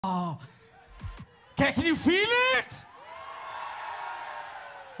Can you feel it?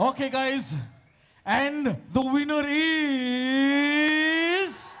 Okay, guys. And the winner is...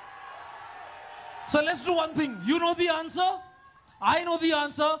 So let's do one thing. You know the answer. I know the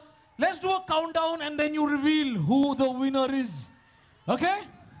answer. Let's do a countdown and then you reveal who the winner is. Okay?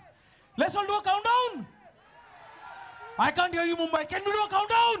 Let's all do a countdown. I can't hear you, Mumbai. Can we do a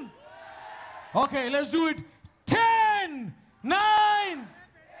countdown? Okay, let's do it. 10, 9,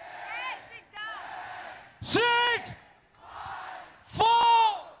 6, 4,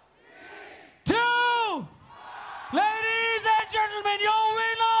 2, ladies and gentlemen, your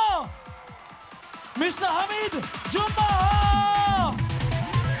winner, Mr. Hamid Jumba.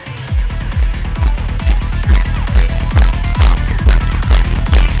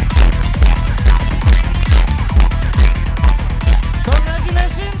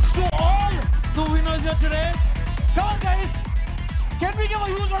 Congratulations to all the winners here today. Come on, guys. Can we give a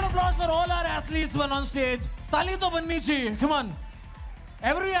huge round of applause for all our athletes who are on stage? Tali to banni chahiye. Come on.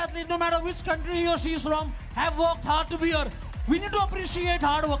 Every athlete, no matter which country he or she is from, have worked hard to be here. We need to appreciate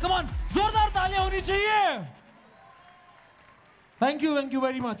hard work. Come on. Zordar taliyan honi chahiye. Thank you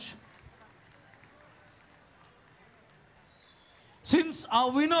very much. Since our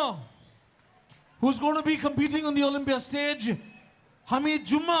winner, who's going to be competing on the Olympia stage, Hamid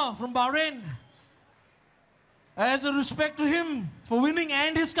Jumma from Bahrain, as a respect to him for winning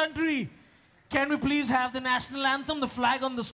and his country, can we please have the national anthem, the flag on the